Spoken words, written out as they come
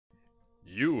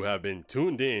You have been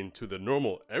tuned in to the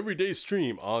normal everyday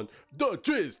stream on the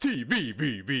Driz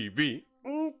TV.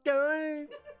 Okay.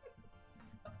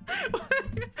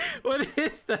 What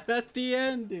is that at the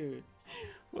end, dude?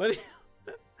 What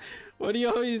do you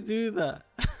always do that?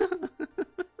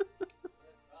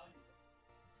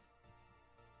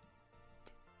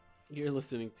 You're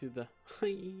listening to the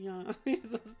you're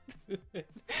so stupid.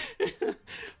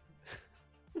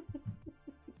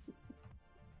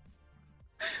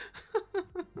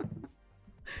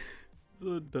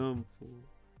 So dumb, fool.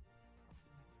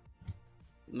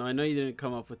 No, I know you didn't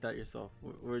come up with that yourself.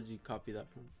 Where'd you copy that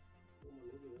from?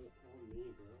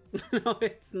 No,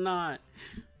 it's not.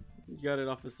 You got it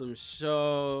off of some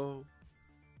show.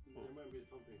 There might be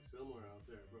something similar out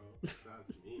there, bro. That's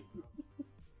me, bro.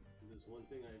 There's one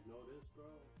thing I've noticed, bro.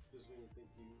 Just when you think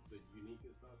the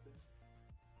uniquest out there,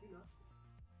 you're not.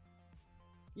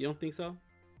 You don't think so?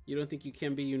 You don't think you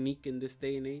can be unique in this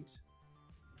day and age?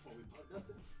 Oh, we podcast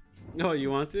it? No, you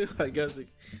want to? I guess.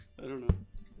 I don't know.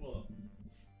 Well,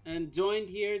 and joined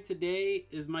here today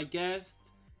is my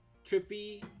guest,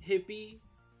 TrippyHippy,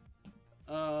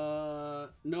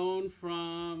 known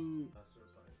from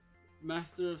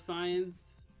Master of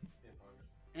Science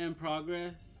and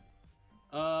Progress.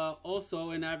 Also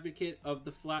an advocate of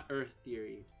the flat Earth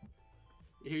theory.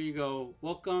 Here you go.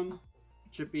 Welcome,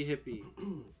 TrippyHippy.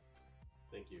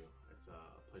 Thank you. It's a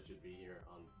pleasure to be here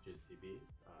on Driz TV.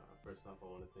 First off, I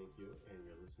want to thank you and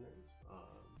your listeners.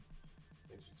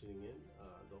 Thanks for tuning in.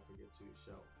 Don't forget to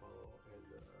shout, follow, and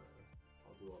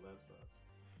I'll do all that stuff.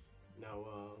 Now,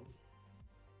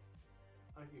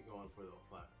 I could go on for the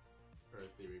flat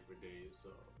Earth theory for days, so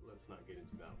let's not get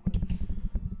into that one.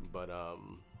 But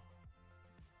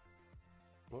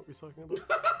what were we talking about?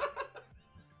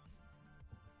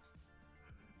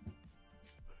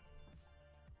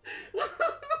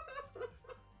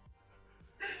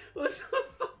 What the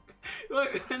fuck?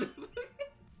 What kind of...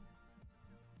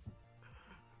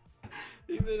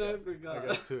 Even I forgot. I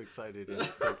got too excited in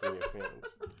thanking your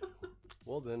fans.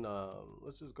 Well then,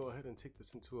 let's just go ahead and take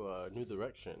this into a new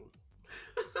direction.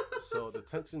 So the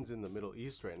tensions in the Middle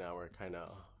East right now are kind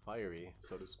of fiery,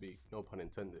 so to speak. No pun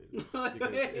intended.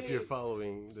 Because if you're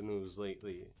following the news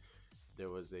lately, there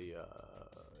was a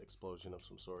explosion of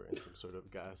some sort and some sort of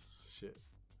gas shit.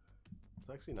 It's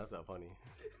actually not that funny.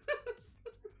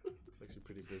 It's actually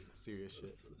pretty serious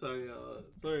shit.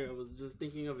 Sorry, I was just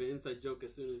thinking of an inside joke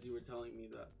as soon as you were telling me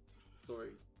that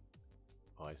story.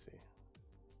 Oh, I see.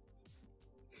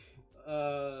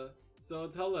 So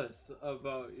tell us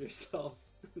about yourself,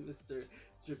 Mr.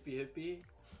 TrippyHippy.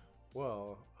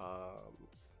 Well,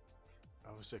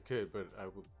 I wish I could, but I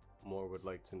would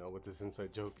like to know what this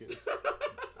inside joke is. So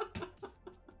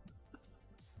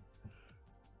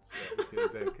that we can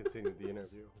then continue the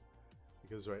interview.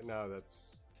 Because right now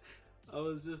I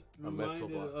was just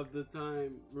reminded of the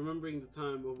time, remembering the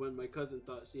time of when my cousin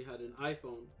thought she had an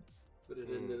iPhone, but it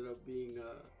ended up being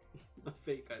a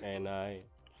fake iPhone. And I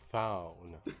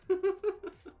found.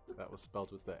 That was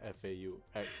spelled with the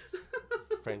F-A-U-X,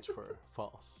 French for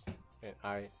false. And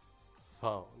I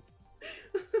found.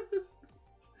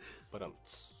 But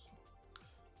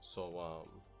so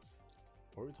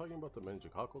were we talking about the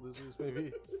meningococcal disease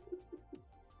maybe?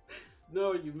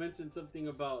 No, you mentioned something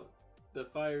about the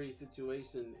fiery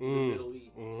situation in the Middle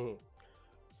East.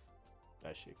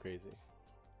 That shit crazy.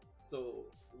 So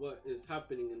what is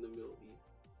happening in the Middle East?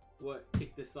 What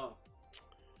kicked this off?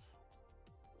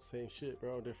 Same shit,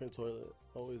 bro. Different toilet.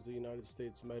 Always the United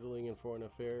States meddling in foreign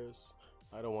affairs.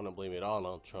 I don't want to blame it all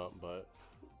on Trump, but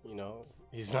you know,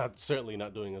 he's certainly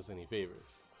not doing us any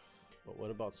favors. But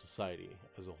what about society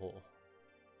as a whole?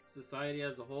 Society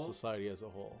as a whole? Society as a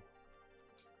whole.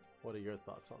 What are your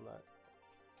thoughts on that?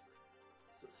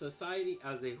 Society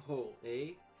as a whole,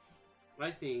 eh? I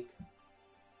think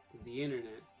the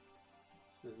internet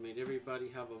has made everybody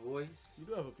have a voice. You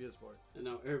do have a PS4. And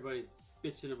now everybody's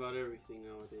bitching about everything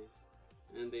nowadays.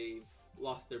 And they've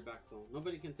lost their backbone.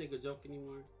 Nobody can take a joke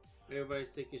anymore. Everybody's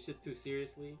taking shit too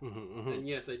seriously. And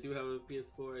yes, I do have a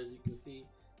PS4, as you can see.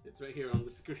 It's right here on the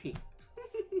screen.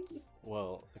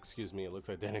 Well, excuse me, it looks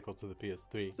identical to the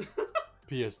PS3,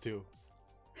 PS2,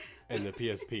 and the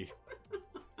PSP.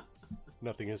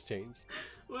 Nothing has changed.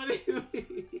 What do you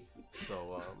mean?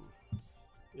 So,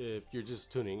 if you're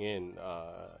just tuning in,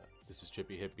 this is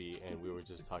TrippyHippy, and we were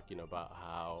just talking about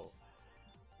how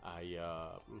I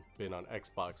been on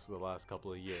Xbox for the last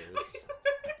couple of years.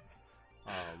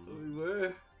 We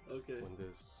were? Okay. When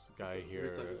this guy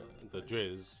here, the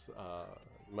Driz,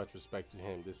 much respect to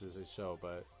him, this is his show,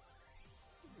 but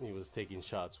he was taking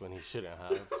shots when he shouldn't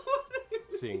have,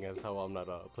 seeing as how I'm not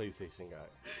a PlayStation guy.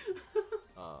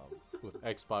 with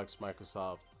Xbox,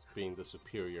 Microsoft being the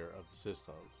superior of the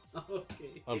systems.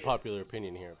 Okay. Unpopular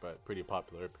opinion here, but pretty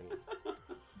popular opinion.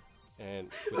 And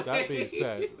with that being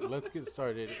said, let's get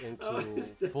started into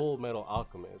Full Metal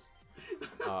Alchemist.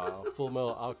 Full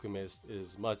Metal Alchemist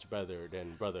is much better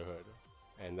than Brotherhood,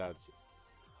 and that's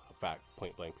a fact,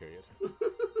 point blank period.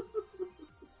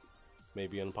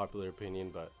 Maybe unpopular opinion,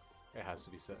 but it has to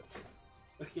be said.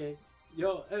 Okay.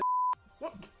 Yo,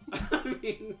 What? I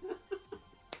mean,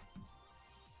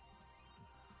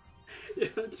 yo,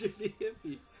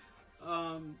 TrippyHippy.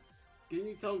 Can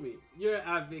you tell me, you're an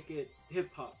advocate hip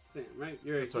hop fan, right?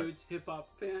 You're That's a right. huge hip hop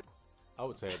fan. I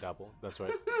would say a dabble. That's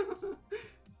right.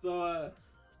 So,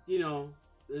 you know,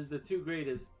 there's the two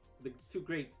greats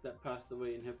that passed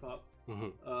away in hip hop.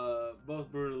 Mm-hmm.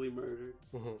 Both brutally murdered.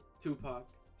 Mm-hmm. Tupac,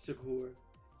 Shakur.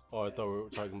 Oh, I thought we were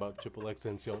talking about Triple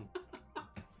Extension.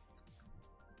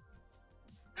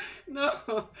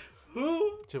 No,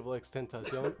 who? Triple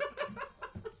Extentacion?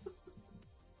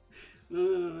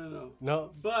 No.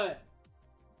 No. But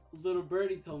little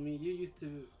birdie told me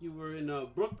you were in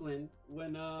Brooklyn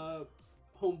when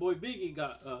homeboy Biggie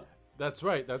got That's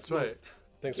right. That's smoked. right.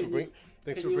 Thanks Can for you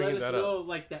bringing let that us know, up.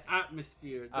 like, the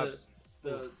atmosphere,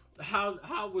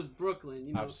 how was Brooklyn?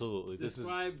 You know, Absolutely.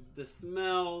 Describe the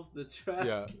smells, the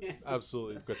trash can.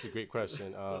 Absolutely. That's a great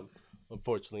question.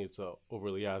 Unfortunately, it's a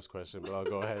overly asked question, but I'll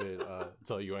go ahead and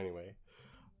tell you anyway.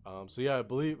 So yeah, I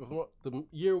believe the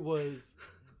year was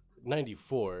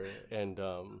 94, and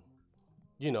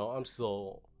you know,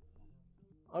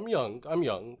 I'm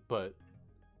young, but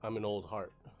I'm an old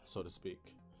heart, so to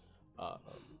speak.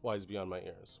 Wise beyond my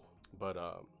ears. But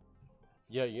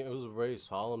yeah, it was a very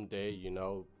solemn day. You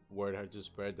know, word had just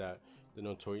spread that the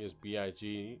notorious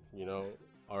B.I.G., you know,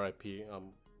 R.I.P.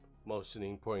 I'm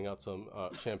motioning, pouring out some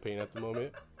champagne at the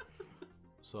moment.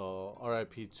 So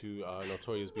R.I.P. to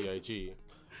notorious B.I.G.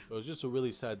 It was just a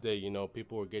really sad day. You know,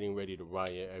 people were getting ready to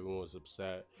riot. Everyone was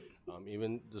upset.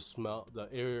 Even the smell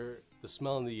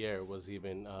in the air was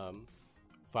even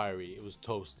fiery. It was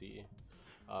toasty.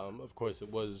 Of course, it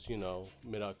was, you know,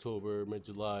 mid-October,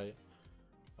 mid-July.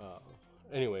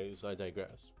 Anyways, I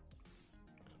digress.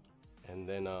 And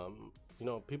then, you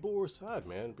know, people were sad,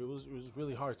 man. It was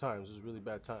really hard times. It was really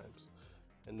bad times.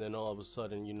 And then all of a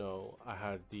sudden, you know, I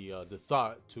had the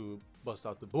thought to bust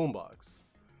out the boombox.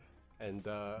 And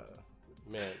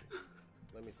man,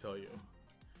 let me tell you,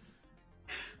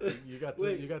 you got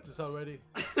the sound ready.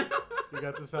 You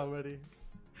got the sound ready,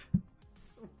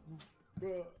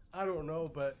 bro. I don't know,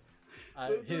 but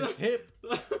his hip,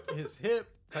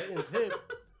 Titan's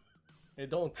hip, it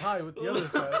don't tie with the other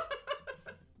side.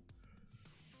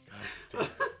 God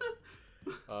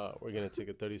damn. We're gonna take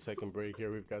a 30-second break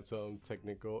here. We've got some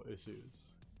technical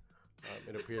issues.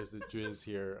 It appears that Driz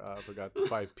here forgot the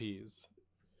 5 P's.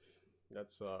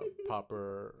 That's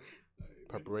proper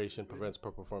preparation prevents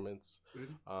poor performance.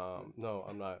 No,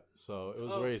 I'm not. So it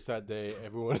was a very sad day.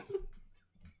 Everyone's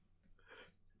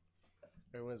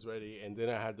ready. And then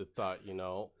I had the thought, you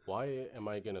know, why am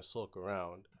I gonna sulk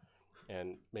around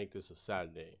and make this a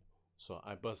sad day? So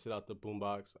I busted out the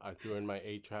boombox, I threw in my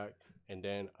 8-track, and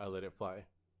then I let it fly.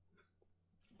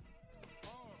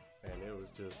 And it was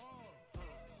just,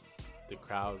 the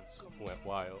crowds went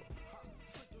wild.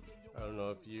 I don't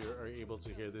know if you are able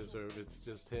to hear this or if it's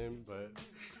just him, but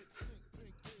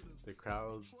the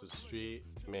crowds, the street,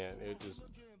 man, it just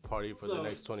party for the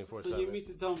next 24/7. So you mean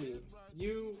to tell me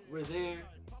you were there?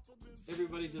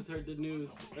 Everybody just heard the news.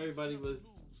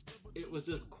 It was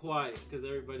just quiet because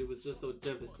everybody was just so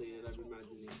devastated. I'm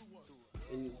imagining,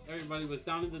 and everybody was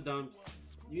down in the dumps.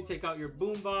 You take out your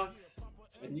boombox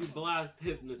and you blast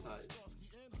 "Hypnotize."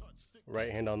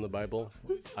 Right hand on the Bible,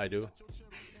 I do.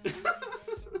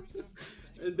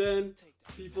 And then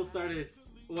people started.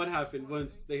 What happened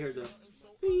once they heard the?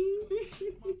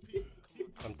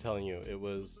 I'm telling you, it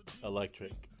was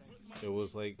electric. It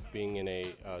was like being in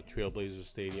a Trailblazers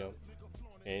stadium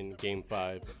in Game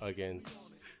 5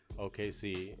 against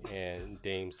OKC and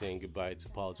Dame saying goodbye to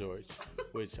Paul George,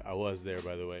 which I was there,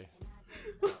 by the way.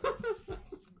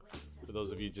 For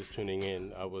those of you just tuning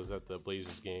in, I was at the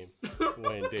Blazers game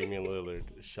when Damian Lillard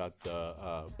shot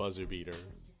the buzzer beater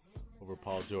over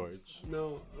Paul George.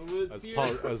 No, it was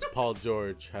as Paul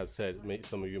George has said,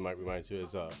 some of you might remind you,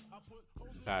 is a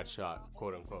bad shot,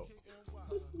 quote unquote.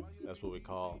 That's what we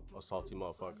call a salty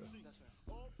motherfucker.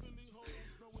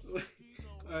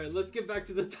 All right, let's get back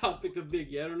to the topic of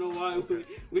Biggie. I don't know why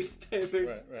we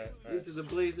diverged into the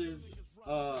Blazers,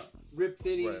 Rip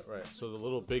City. Right. So the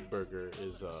little Big Burger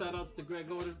is. Shout outs to Greg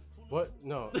Oden. What?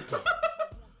 No.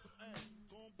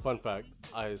 Fun fact: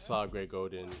 I saw Greg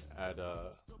Oden at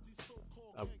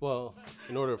Well,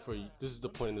 in order for this is the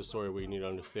point in the story where you need to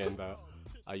understand that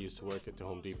I used to work at the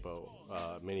Home Depot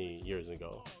many years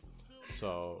ago.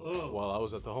 So while I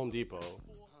was at the Home Depot,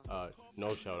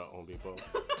 no shout out Home Depot,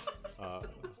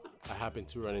 I happened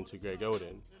to run into Greg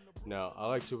Oden. Now I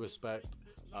like to respect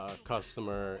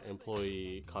customer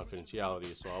employee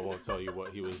confidentiality, so I won't tell you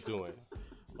what he was doing.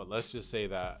 But let's just say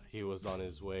that he was on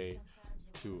his way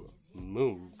to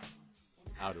move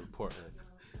out of Portland.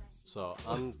 So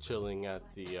I'm chilling at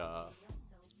the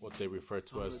what they refer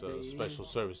to as the special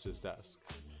services desk,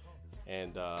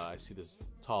 and I see this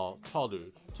tall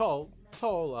dude, tall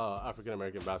African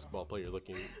American basketball player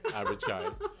looking average guy,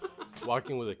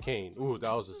 walking with a cane. Ooh,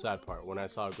 that was the sad part. When I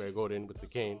saw Greg Oden with the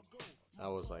cane, I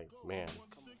was like, man,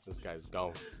 this guy's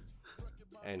gone.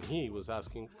 And he was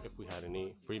asking if we had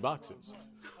any free boxes.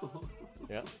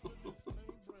 Yeah.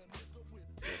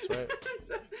 That's right.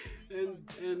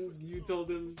 And you told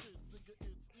him,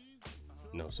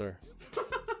 no, sir.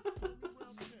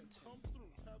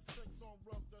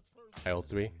 Aisle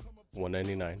 3,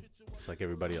 $1.99, just like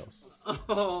everybody else.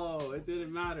 Oh, it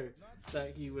didn't matter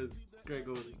that he was Greg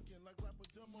Oden.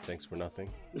 Thanks for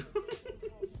nothing.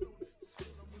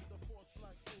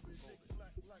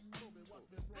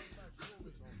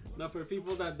 Now, for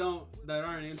people that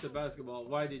aren't into basketball,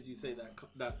 why did you say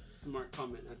that smart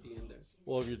comment at the end there?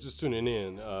 Well, if you're just tuning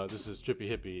in, this is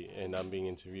TrippyHippy, and I'm being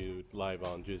interviewed live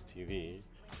on Jizz TV,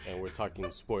 and we're talking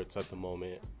sports at the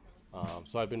moment.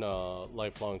 So I've been a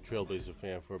lifelong Trailblazer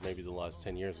fan for maybe the last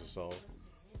 10 years or so.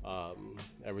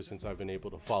 Ever since I've been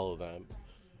able to follow them.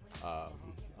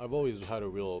 I've always had a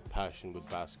real passion with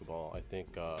basketball. I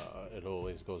think it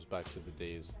always goes back to the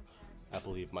days I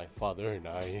believe my father and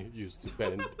I used to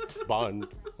bond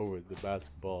over the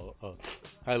basketball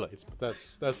highlights, but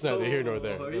that's neither here nor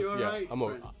there. Are you alright?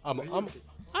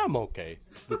 I'm okay.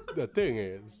 The thing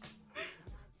is,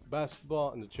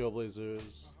 basketball and the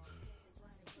Trailblazers,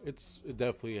 it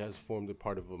definitely has formed a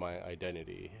part of my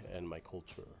identity and my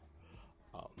culture.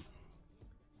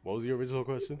 What was your original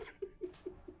question?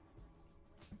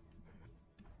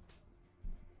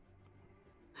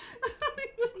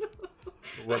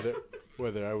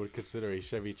 Whether I would consider a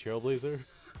Chevy Trailblazer?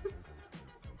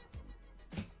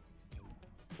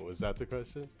 Was that the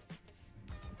question?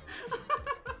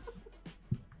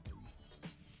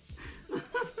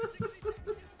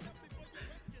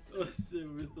 Oh shit,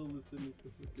 we're still listening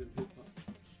to fucking hip hop.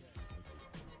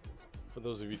 For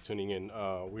those of you tuning in,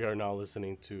 we are now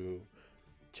listening to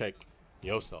Check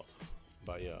Yourself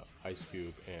by Ice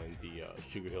Cube and the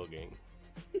Sugar Hill Gang.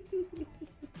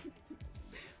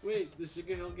 Wait, the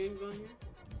Sugar Hill Gang's on here?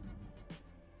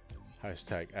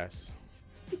 #S.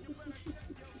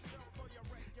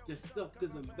 Yourself, cause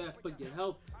I'm bad for your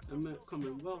health. I'm not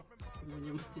coming well.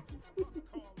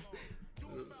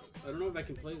 I don't know if I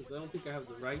can play this. I don't think I have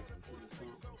the rights to this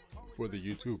song. For the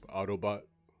YouTube Autobot,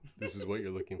 this is what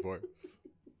you're looking for.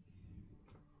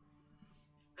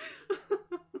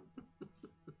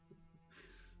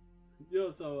 Yo,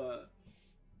 so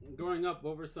growing up,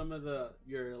 what were some of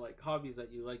your like hobbies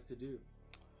that you like to do?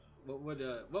 What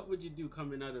would you do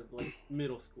coming out of like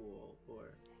middle school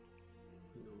or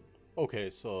you know? Okay,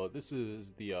 so this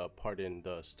is the part in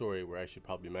the story where I should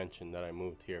probably mention that I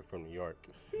moved here from New York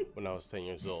when I was 10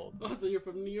 years old. Oh, so you're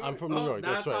from New York? I'm from New York.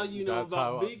 That's right. How you know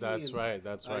about Biggie. That's right.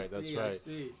 That's I right.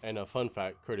 see. And a fun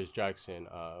fact: Curtis Jackson,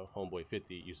 homeboy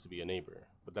 50, used to be a neighbor,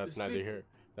 but that's neither here.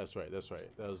 That's right.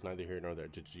 That was neither here nor there.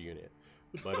 Just a unit.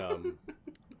 But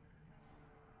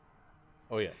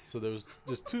oh yeah. So there's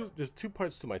two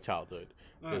parts to my childhood.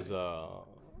 There's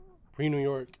pre-New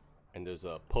York and there's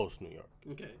post-New York.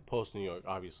 Okay. Post-New York,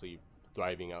 obviously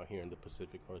thriving out here in the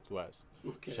Pacific Northwest.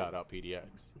 Okay. Shout out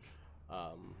PDX.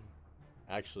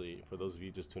 Actually, for those of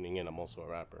you just tuning in, I'm also a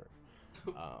rapper.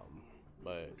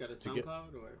 But got a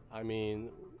SoundCloud or? I mean,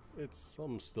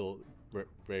 I'm still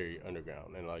very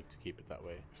underground, and I like to keep it that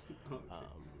way. Okay.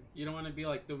 You don't want to be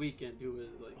like The Weeknd, who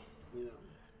is like, you know.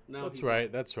 Now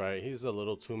That's right. He's a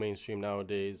little too mainstream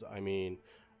nowadays. I mean,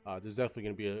 there's definitely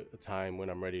going to be a time when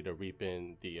I'm ready to reap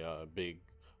in the big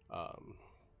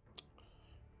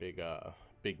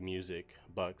music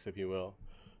bucks, if you will.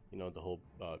 You know, the whole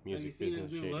music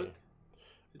business shit.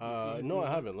 No, I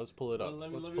haven't. Let's pull it up.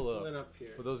 Let's pull it up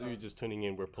here. For those of you just tuning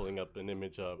in, we're pulling up an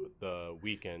image of the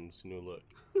Weeknd's new look.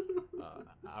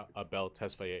 Abel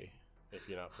Tesfaye, if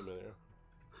you're not familiar.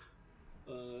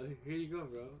 Here you go,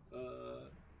 bro.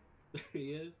 There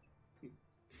he is.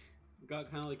 He's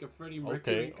got kind of like a Freddie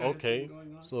Mercury kind of thing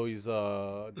going on. So he's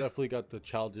definitely got the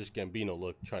Childish Gambino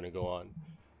look trying to go on.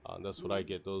 That's what I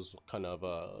get. Those kind of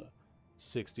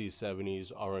 60s,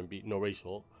 70s R&B, no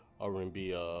racial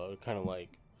R&B, kind of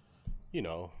like, you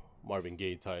know, Marvin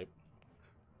Gaye type.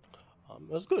 It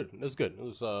was good. It was good. It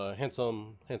was a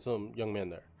handsome young man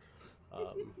there.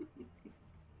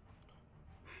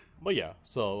 But yeah,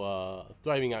 so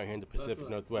thriving out here in the Pacific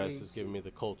Northwest is giving me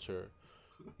the culture.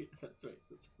 Yeah, that's right.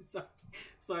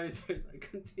 Sorry.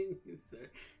 Continue, sir.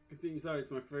 Continue. Sorry,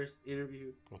 it's my first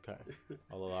interview. Okay,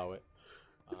 I'll allow it.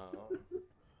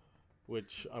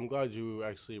 Which I'm glad you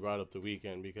actually brought up the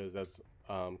weekend, because that's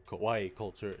kawaii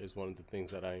culture is one of the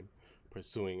things that I'm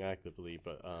pursuing actively.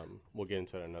 But we'll get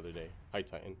into it another day. Hi,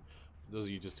 Titan. For those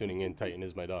of you just tuning in, Titan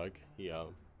is my dog. He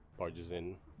barges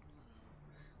in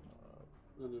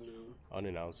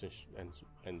unannounced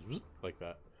and zoop, like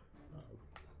that.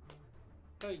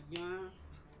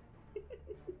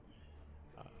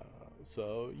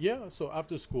 So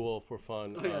after school for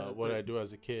fun, what I do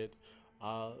as a kid,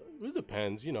 it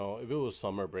depends. You know, if it was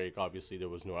summer break, obviously there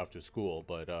was no after school,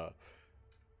 but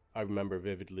I remember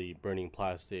vividly burning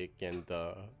plastic, and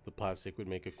the plastic would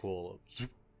make a cool zoop,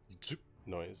 zoop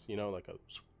noise. You know, like a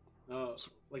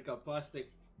plastic.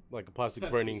 Like a plastic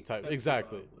Pepsi, burning type, Pepsi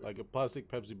exactly, bottle. like a plastic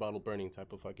Pepsi bottle burning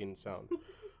type of fucking sound.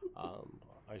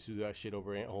 I used to do that shit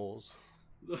over ant holes.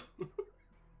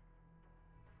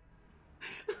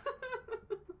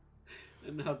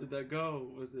 And how did that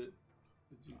go? Did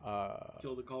you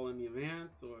kill the colony of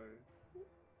ants, or?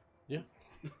 Yeah.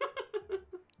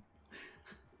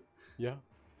 Yeah.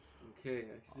 Okay,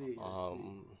 I see.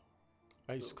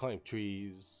 I used to climb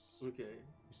trees. Okay.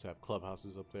 Used to have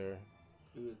clubhouses up there.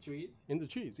 In the trees? In the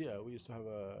trees, yeah. We used to have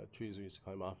trees we used to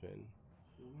climb off in.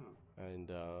 Wow. And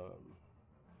I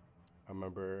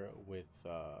remember with...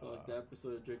 so like the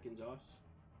episode of Drake and Josh?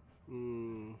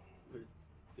 Where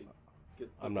they get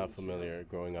stuck I'm in not the familiar. treehouse?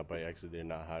 Growing up, I actually did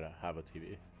not have a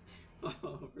TV.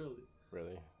 Oh, really?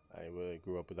 Really. I really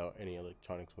grew up without any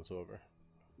electronics whatsoever.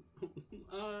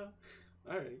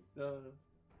 Alright.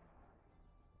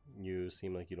 You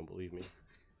seem like you don't believe me.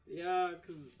 Yeah,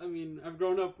 because, I mean, I've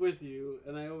grown up with you,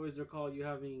 and I always recall you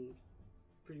having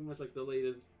pretty much like the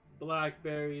latest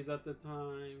Blackberries at the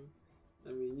time.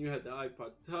 I mean, you had the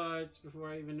iPod Touch before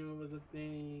I even knew it was a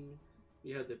thing.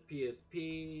 You had the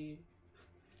PSP,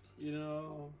 you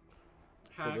know,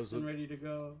 hacked and ready to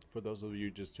go. For those of you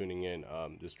just tuning in,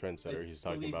 this trendsetter he's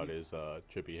talking about is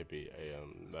TrippyHippy.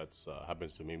 That's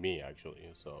happens to be me,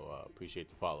 actually, so appreciate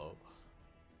the follow.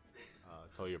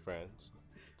 Tell your friends.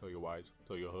 Tell your wives,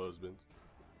 tell your husbands.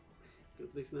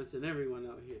 Because they snatching everyone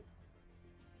out here.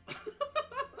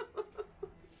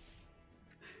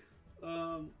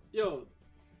 Yo,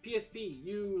 PSP,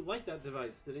 you liked that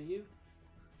device, didn't you?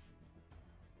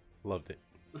 Loved it.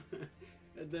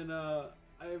 And then,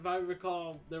 if I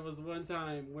recall, there was one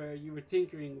time where you were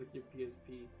tinkering with your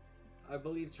PSP. I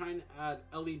believe trying to add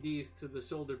LEDs to the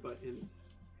shoulder buttons.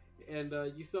 And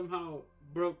you somehow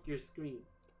broke your screen.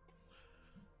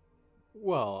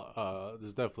 Well,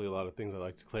 there's definitely a lot of things I'd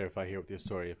like to clarify here with your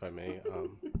story, if I may.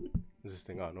 Is this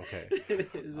thing on? Okay.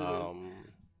 It is.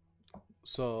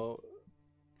 So,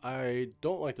 I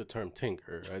don't like the term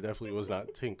tinker. I definitely was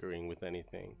not tinkering with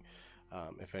anything.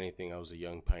 If anything, I was a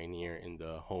young pioneer in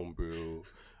the homebrew,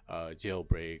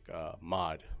 jailbreak,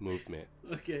 mod movement.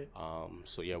 Okay.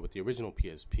 So yeah, with the original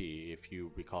PSP, if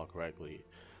you recall correctly,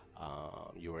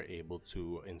 you were able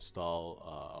to install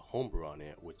homebrew on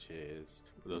it, which is,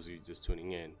 for those of you just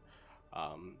tuning in,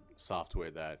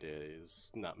 software that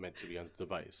is not meant to be on the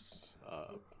device.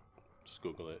 Just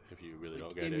Google it if you really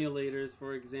don't get emulators,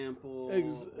 for example.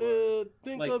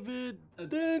 Think like of it as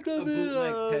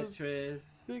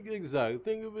Tetris. Think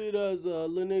of it as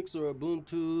Linux or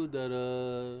Ubuntu that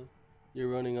you're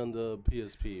running on the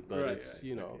PSP, but it's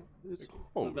it's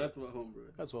homebrew. So that's what homebrew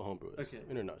is. That's what homebrew is. Okay.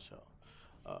 In a nutshell.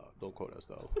 Don't quote us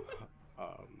though.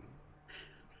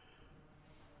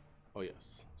 Oh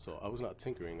yes. So I was not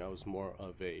tinkering. I was more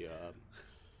of a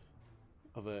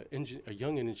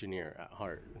young engineer at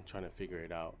heart and trying to figure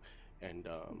it out. And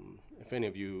if any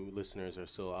of you listeners are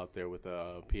still out there with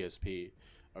a PSP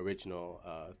original,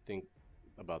 think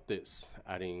about this: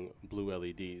 adding blue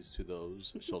LEDs to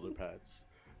those shoulder pads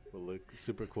will look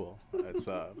super cool. It's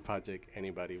a project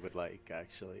anybody would like,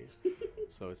 actually.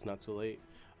 So it's not too late.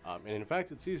 And in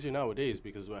fact, it's easier nowadays,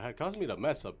 because what had caused me to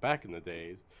mess up back in the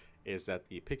days is that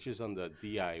the pictures on the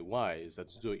DIYs,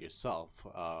 that's do-it-yourself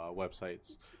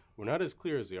websites, were not as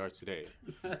clear as they are today.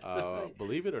 Right.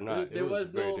 Believe it or not, there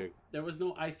was no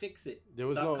iFixit. There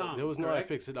was no correct?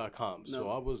 iFixit.com. No. So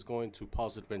I was going to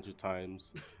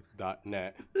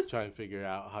pauseadventuretimes.net to try and figure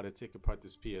out how to take apart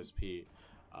this PSP.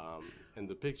 And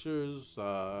the pictures.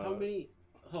 How many?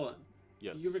 Hold on.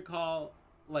 Yes. Do you recall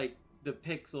like the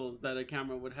pixels that a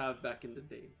camera would have back in the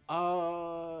day?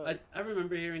 I I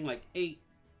remember hearing like 8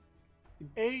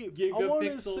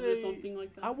 gigapixels or something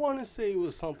like that? I want to say it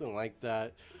was something like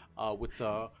that, with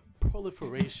the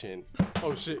proliferation.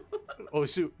 Oh shit! Oh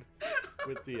shoot!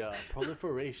 With the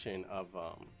proliferation of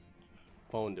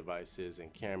phone devices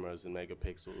and cameras and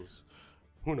megapixels,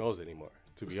 who knows anymore?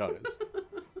 To be honest,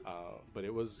 but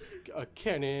it was a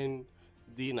Canon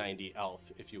D90 ELF,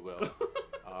 if you will.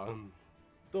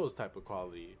 Those type of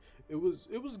quality. It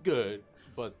was good,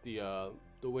 but the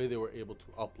way they were able to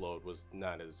upload was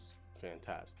not as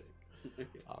fantastic.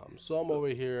 Okay. So I'm over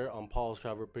here on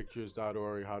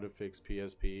paulstravelpictures.org, how to fix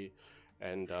PSP,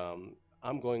 and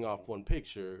I'm going off one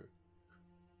picture,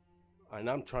 and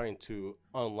I'm trying to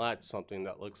unlatch something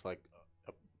that looks like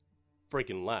a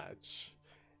freaking latch,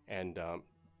 and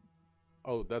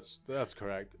oh, that's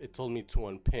correct. It told me to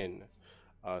unpin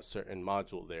a certain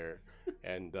module there,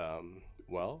 and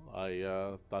well,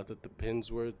 I thought that the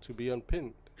pins were to be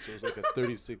unpinned, so it was like a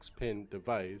 36-pin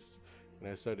device. And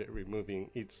I started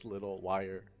removing each little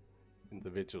wire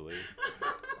individually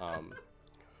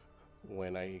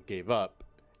when I gave up.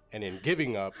 And in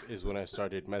giving up is when I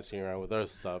started messing around with other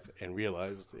stuff and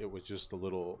realized it was just a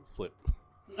little flip.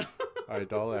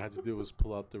 Alright, all I had to do was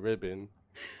pull out the ribbon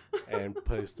and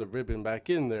place the ribbon back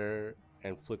in there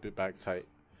and flip it back tight.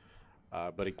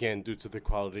 But again, due to the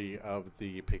quality of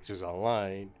the pictures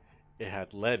online, it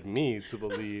had led me to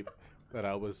believe that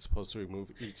I was supposed to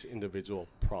remove each individual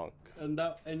prong.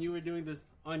 And you were doing this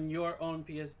on your own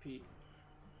PSP.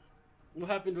 What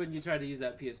happened when you tried to use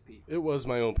that PSP? It was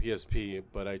my own PSP,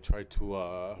 but I tried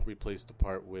to replace the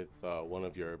part with one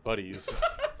of your buddies'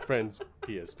 friends'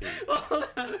 PSP.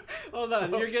 Hold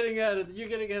on. So, you're getting ahead of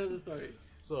the story.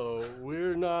 So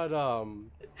we're not.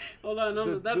 Hold on,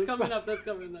 no, that's coming up. That's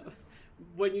coming up.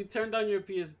 When you turned on your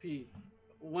PSP,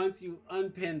 once you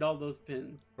unpinned all those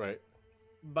pins, right,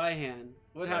 by hand,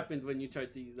 what happened when you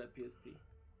tried to use that PSP?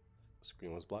 The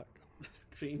screen was black. The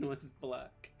screen was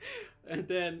black. And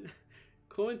then,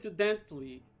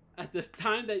 coincidentally, at the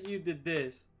time that you did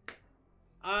this,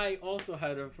 I also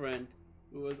had a friend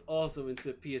who was also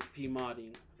into PSP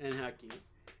modding and hacking.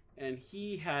 And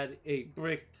he had a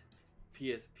bricked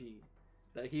PSP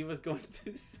that he was going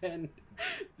to send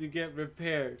to get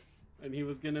repaired. And he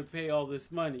was going to pay all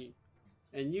this money.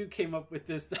 And you came up with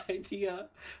this idea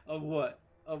of what?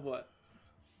 Of what?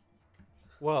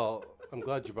 Well, I'm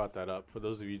glad you brought that up. For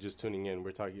those of you just tuning in,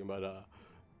 we're talking about a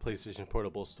PlayStation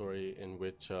Portable story in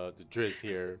which the Driz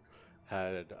here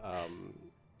had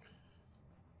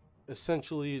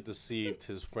essentially deceived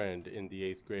his friend in the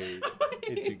 8th grade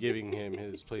into giving him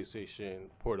his PlayStation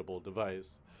Portable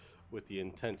device with the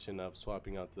intention of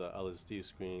swapping out the LSD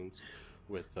screens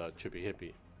with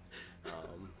TrippyHippy.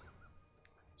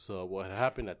 So what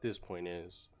happened at this point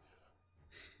is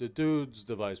the dude's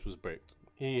device was bricked.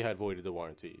 He had voided the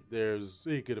warranty.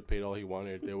 He could have paid all he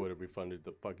wanted. They would have refunded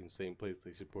the fucking same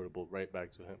PlayStation Portable right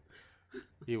back to him.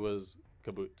 He was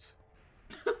kaboot.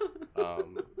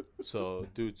 So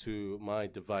due to my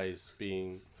device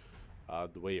being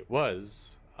the way it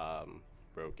was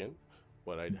broken,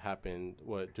 what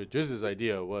Driz's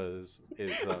idea is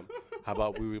how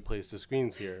about we replace the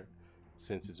screens here?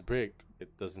 Since it's bricked,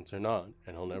 it doesn't turn on,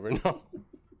 and he'll never know.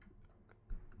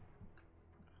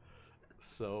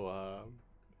 So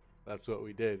that's what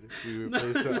we did. We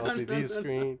replaced the LCD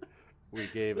screen. We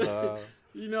gave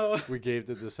we gave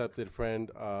the decepted friend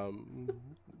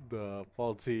the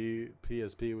faulty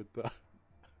PSP with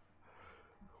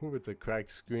the cracked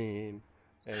screen.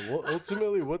 And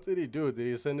ultimately, what did he do? Did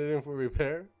he send it in for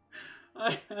repair?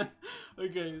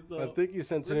 Okay, so I think he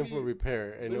sent it in for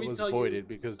repair, and it was voided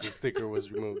because the sticker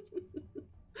was removed.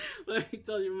 Let me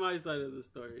tell you my side of the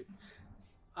story.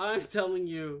 I'm telling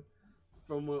you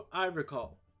from what I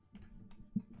recall.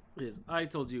 Is I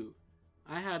told you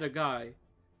I had a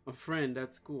friend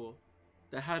at school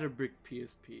that had a brick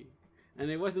PSP, and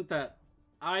it wasn't that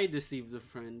I deceived the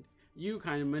friend. You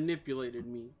kind of manipulated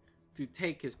me to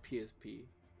take his PSP.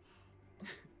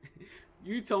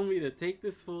 You told me to take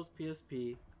this fool's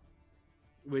PSP,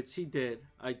 which he did.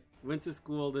 I went to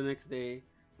school the next day.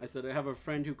 I said, I have a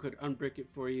friend who could unbrick it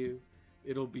for you.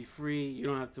 It'll be free. You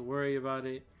don't have to worry about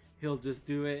it. He'll just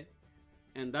do it.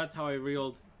 And that's how I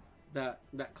reeled that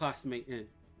classmate in.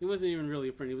 He wasn't even really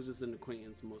a friend. He was just an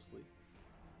acquaintance mostly.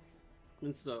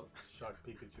 And so... Shark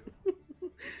Pikachu.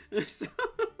 So,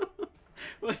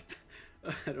 what?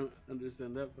 I don't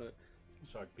understand that, but...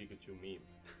 Shark Pikachu meme.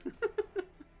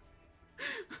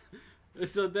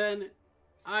 So then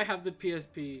I have the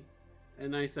PSP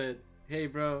and I said, hey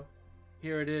bro,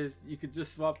 here it is. You could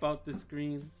just swap out the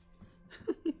screens.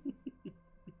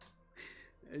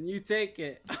 And you take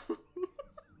it.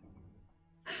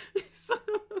 Son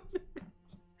of a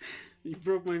bitch. You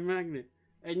broke my magnet.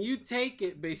 And you take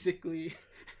it, basically.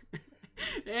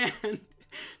 And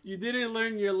you didn't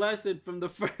learn your lesson from the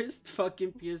first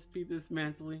fucking PSP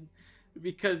dismantling.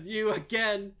 Because you,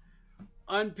 again,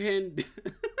 unpinned.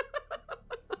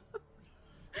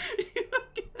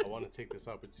 I want to take this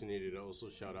opportunity to also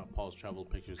shout out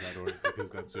paulstravelpictures.org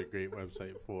because that's a great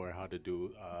website for how to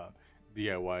do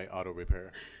DIY auto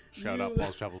repair. Shout out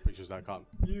paulstravelpictures.com.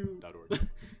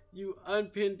 You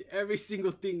unpinned every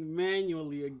single thing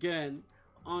manually again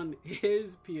on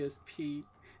his PSP,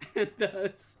 and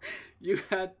thus you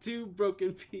had 2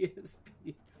 broken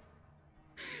PSPs.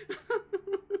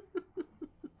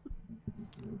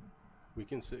 We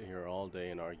can sit here all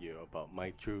day and argue about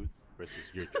my truth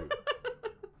versus your truth,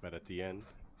 but at the end,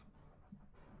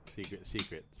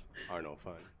 secrets are no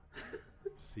fun.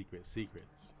 Secrets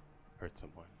hurt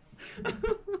someone.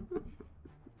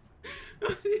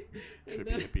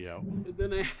 TrippyHippy out. And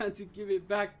then I had to give it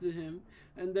back to him,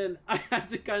 and then I had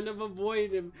to kind of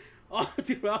avoid him all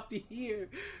throughout the year,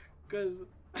 because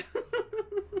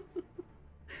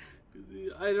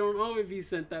I don't know if he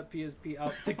sent that PSP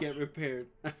out to get repaired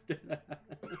after that.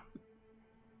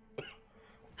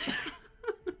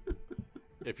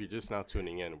 If you're just now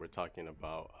tuning in, we're talking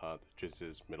about the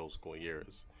Drizz's middle school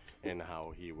years and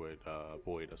how he would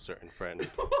avoid a certain friend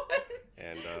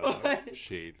and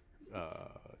shade.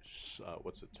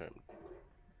 What's the term?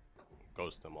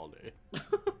 Ghost them all day.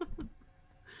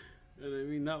 And I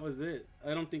mean, that was it.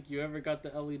 I don't think you ever got the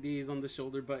LEDs on the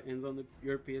shoulder buttons on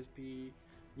your PSP.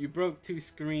 You broke 2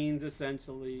 screens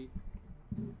essentially.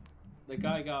 The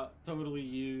guy got totally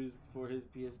used for his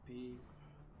PSP,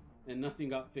 and nothing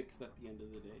got fixed at the end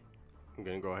of the day. I'm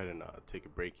gonna go ahead and take a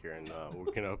break here, and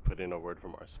we're gonna put in a word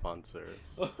from our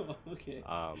sponsors. Oh, okay.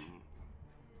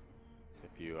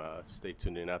 If you stay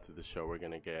tuned in after the show, we're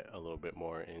gonna get a little bit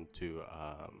more into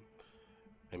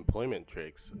employment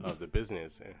tricks of the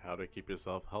business and how to keep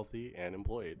yourself healthy and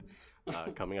employed.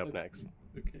 Coming up next.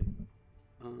 Okay.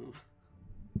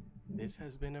 This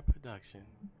has been a production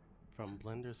from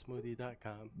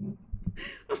blendersmoothie.com.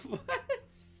 What?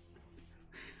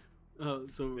 Oh,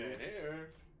 so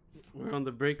we're on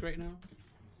the break right now?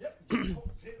 Yep.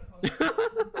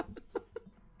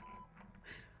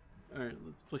 Alright,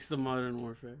 let's play some Modern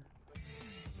Warfare.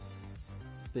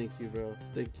 Thank you, bro.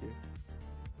 Thank you.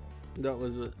 That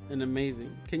was an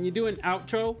amazing. Can you do an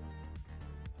outro?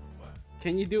 What?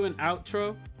 Can you do an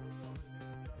outro?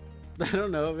 I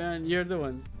don't know, man. You're the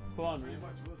one. Come on, man.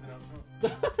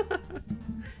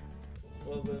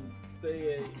 Well, then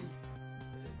say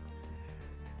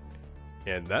a.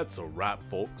 And that's a wrap,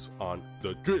 folks, on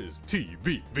the Driz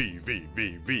TV.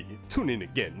 Tune in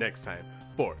again next time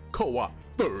for Co-op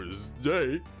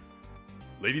Thursday.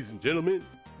 Ladies and gentlemen,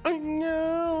 I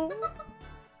know.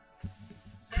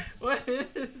 What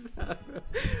is that, bro?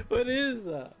 What is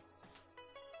that?